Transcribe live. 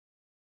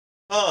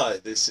Hi,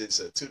 this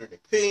is Tutor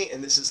Nick P,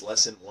 and this is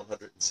lesson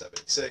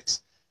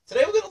 176.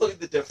 Today we're going to look at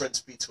the difference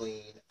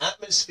between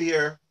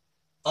atmosphere,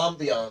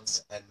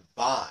 ambiance, and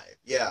vibe.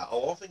 Yeah, I'll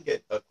often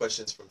get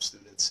questions from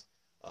students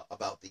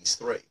about these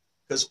three,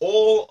 because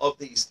all of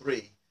these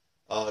three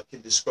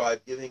can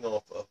describe giving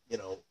off of,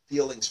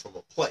 feelings from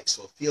a place,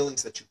 or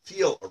feelings that you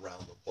feel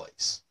around the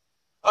place.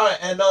 All right,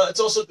 and it's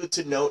also good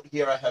to note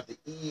here I have the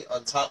E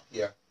on top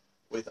here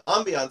with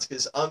ambiance,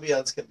 because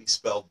ambiance can be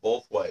spelled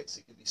both ways.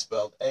 It can be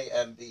spelled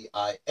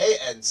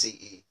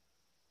A-M-B-I-A-N-C-E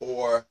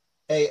or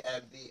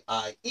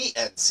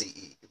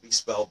A-M-B-I-E-N-C-E. It can be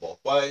spelled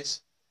both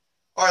ways.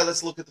 All right,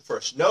 let's look at the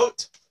first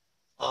note.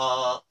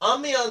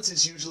 Ambiance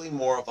is usually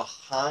more of a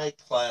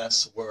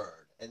high-class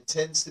word and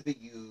tends to be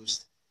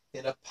used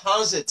in a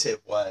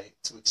positive way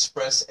to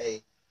express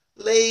a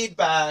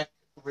laid-back,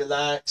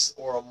 relaxed,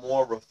 or a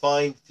more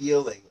refined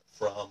feeling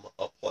from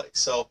a place.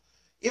 So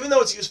even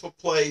though it's used for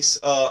place,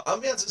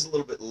 ambiance is a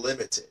little bit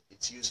limited.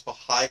 It's used for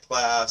high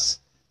class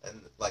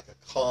and like a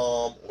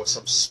calm or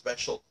some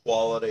special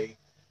quality.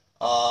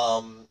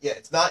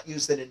 It's not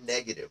used in a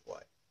negative way.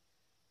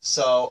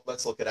 So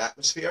let's look at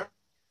atmosphere.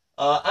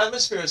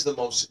 Atmosphere is the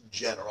most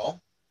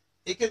general.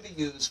 It can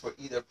be used for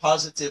either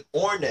positive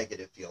or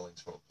negative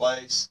feelings from a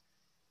place.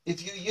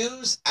 If you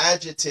use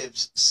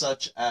adjectives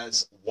such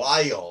as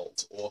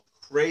wild or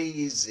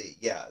crazy,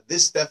 yeah,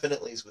 this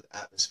definitely is with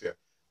atmosphere.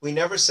 We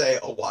never say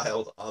a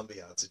wild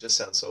ambiance. It just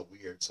sounds so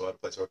weird, so out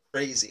of place. Or a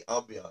crazy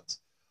ambiance.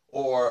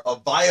 Or a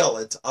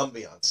violent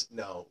ambiance.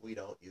 No, we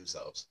don't use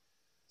those.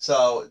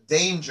 So,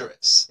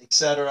 dangerous,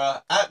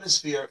 etc.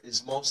 Atmosphere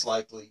is most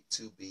likely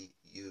to be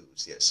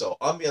used. Yeah, so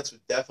ambiance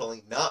would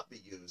definitely not be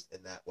used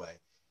in that way.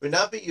 It would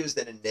not be used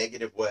in a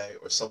negative way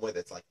or some way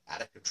that's like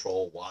out of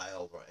control,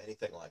 wild, or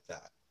anything like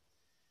that.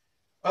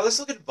 All right, let's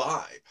look at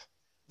vibe.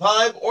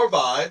 Vibe or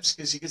vibes,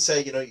 because you could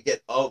say, you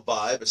get a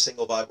vibe, a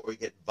single vibe, or you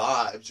get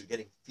vibes, you're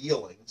getting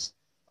feelings,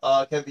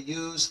 can be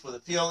used for the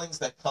feelings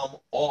that come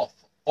off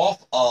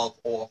of,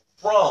 or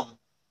from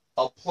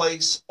a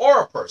place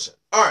or a person.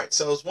 All right,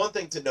 so there's one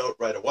thing to note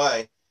right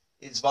away,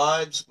 is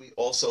vibes we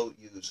also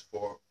use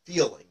for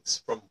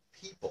feelings from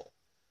people.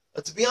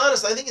 To be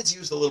honest, I think it's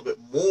used a little bit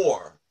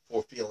more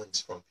for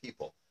feelings from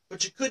people,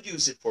 but you could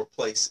use it for a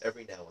place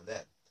every now and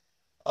then.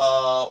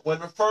 When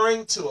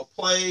referring to a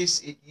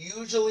place, it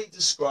usually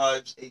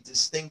describes a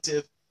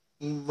distinctive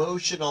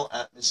emotional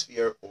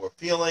atmosphere or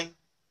feeling.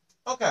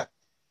 Okay,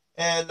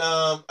 and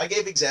I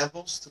gave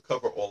examples to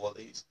cover all of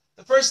these.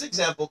 The first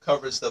example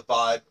covers the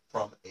vibe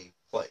from a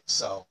place.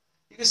 So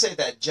you can say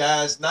that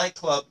jazz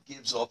nightclub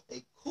gives off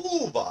a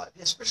cool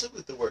vibe, especially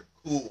with the word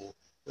cool.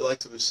 We like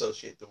to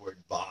associate the word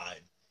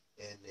vibe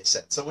in a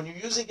sense. So when you're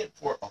using it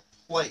for a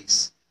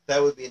place,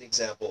 that would be an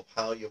example of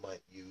how you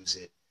might use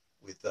it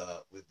with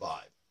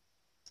vibe.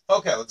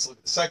 Okay, let's look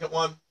at the second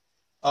one.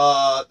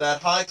 That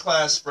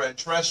high-class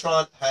French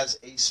restaurant has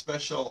a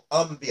special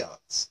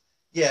ambiance.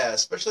 Yeah,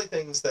 especially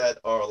things that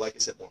are, like I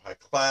said, more high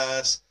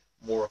class,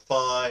 more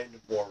refined,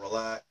 more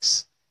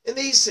relaxed. In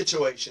these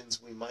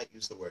situations, we might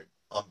use the word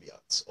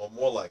ambiance, or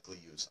more likely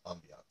use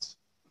ambiance.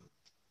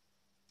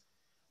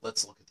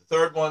 Let's look at the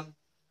third one.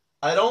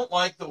 I don't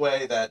like the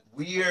way that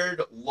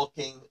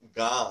weird-looking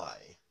guy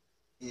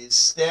is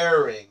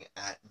staring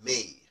at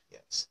me.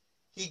 Yes.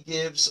 He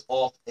gives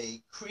off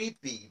a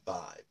creepy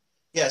vibe.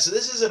 Yeah, so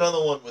this is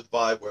another one with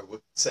vibe where we're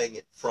saying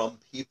it from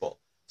people.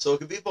 So it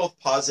could be both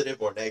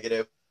positive or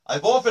negative.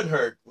 I've often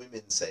heard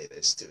women say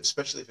this too,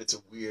 especially if it's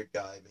a weird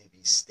guy,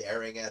 maybe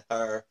staring at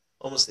her,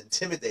 almost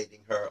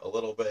intimidating her a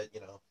little bit,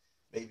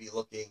 maybe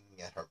looking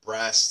at her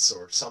breasts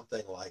or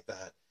something like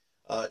that.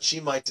 She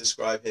might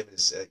describe him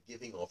as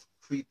giving off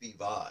creepy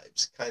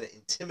vibes, kind of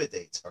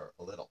intimidates her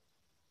a little.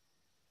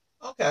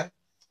 Okay,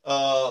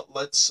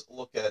 let's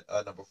look at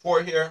number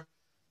 4 here.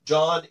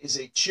 John is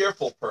a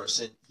cheerful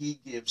person. He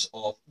gives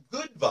off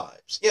good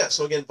vibes. Yeah,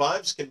 so again,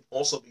 vibes can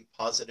also be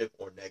positive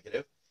or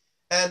negative.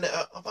 And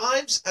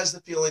vibes has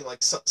the feeling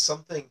like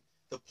something,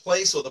 the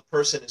place or the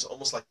person is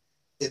almost like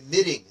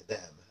emitting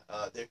them.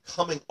 They're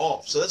coming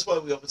off. So that's why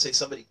we often say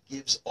somebody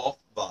gives off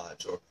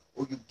vibes, or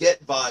you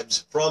get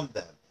vibes from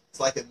them. It's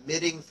like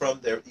emitting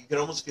from their, you can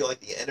almost feel like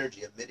the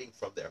energy emitting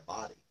from their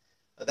body.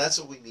 That's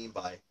what we mean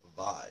by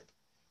vibe.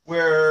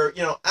 Where,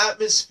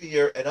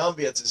 atmosphere and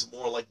ambience is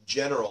more like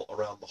general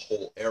around the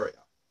whole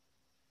area.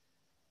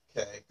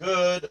 Okay,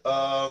 good.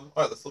 All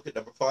right, let's look at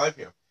number 5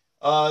 here.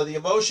 The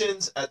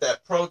emotions at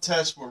that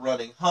protest were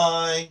running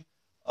high.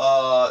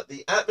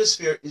 The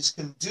atmosphere is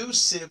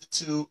conducive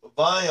to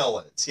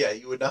violence. Yeah,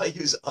 you would not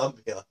use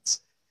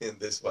ambiance in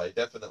this way.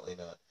 Definitely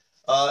not.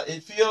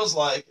 It feels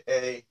like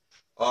a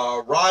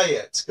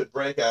riot could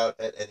break out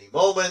at any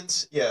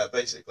moment. Yeah,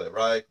 basically, a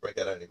riot could break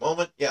out at any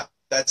moment. Yeah,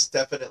 that's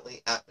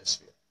definitely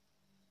atmosphere.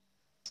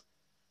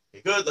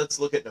 Okay, good. Let's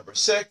look at number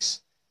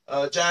 6.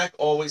 Jack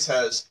always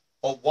has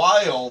a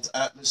wild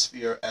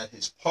atmosphere at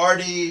his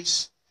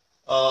parties.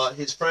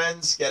 His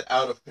friends get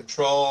out of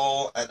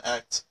control and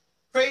act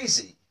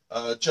crazy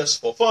just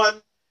for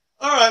fun.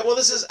 All right, well,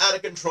 this is out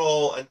of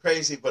control and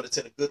crazy, but it's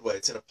in a good way.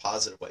 It's in a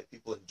positive way.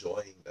 People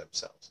enjoying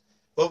themselves.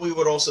 but we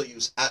would also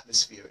use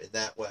atmosphere in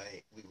that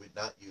way. We would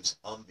not use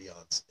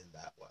ambiance in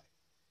that way.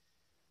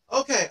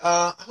 Okay,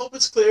 I hope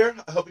it's clear.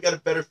 I hope you got a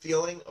better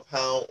feeling of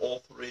how all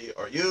three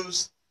are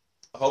used.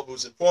 I hope it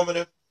was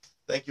informative.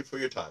 Thank you for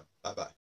your time. Bye-bye.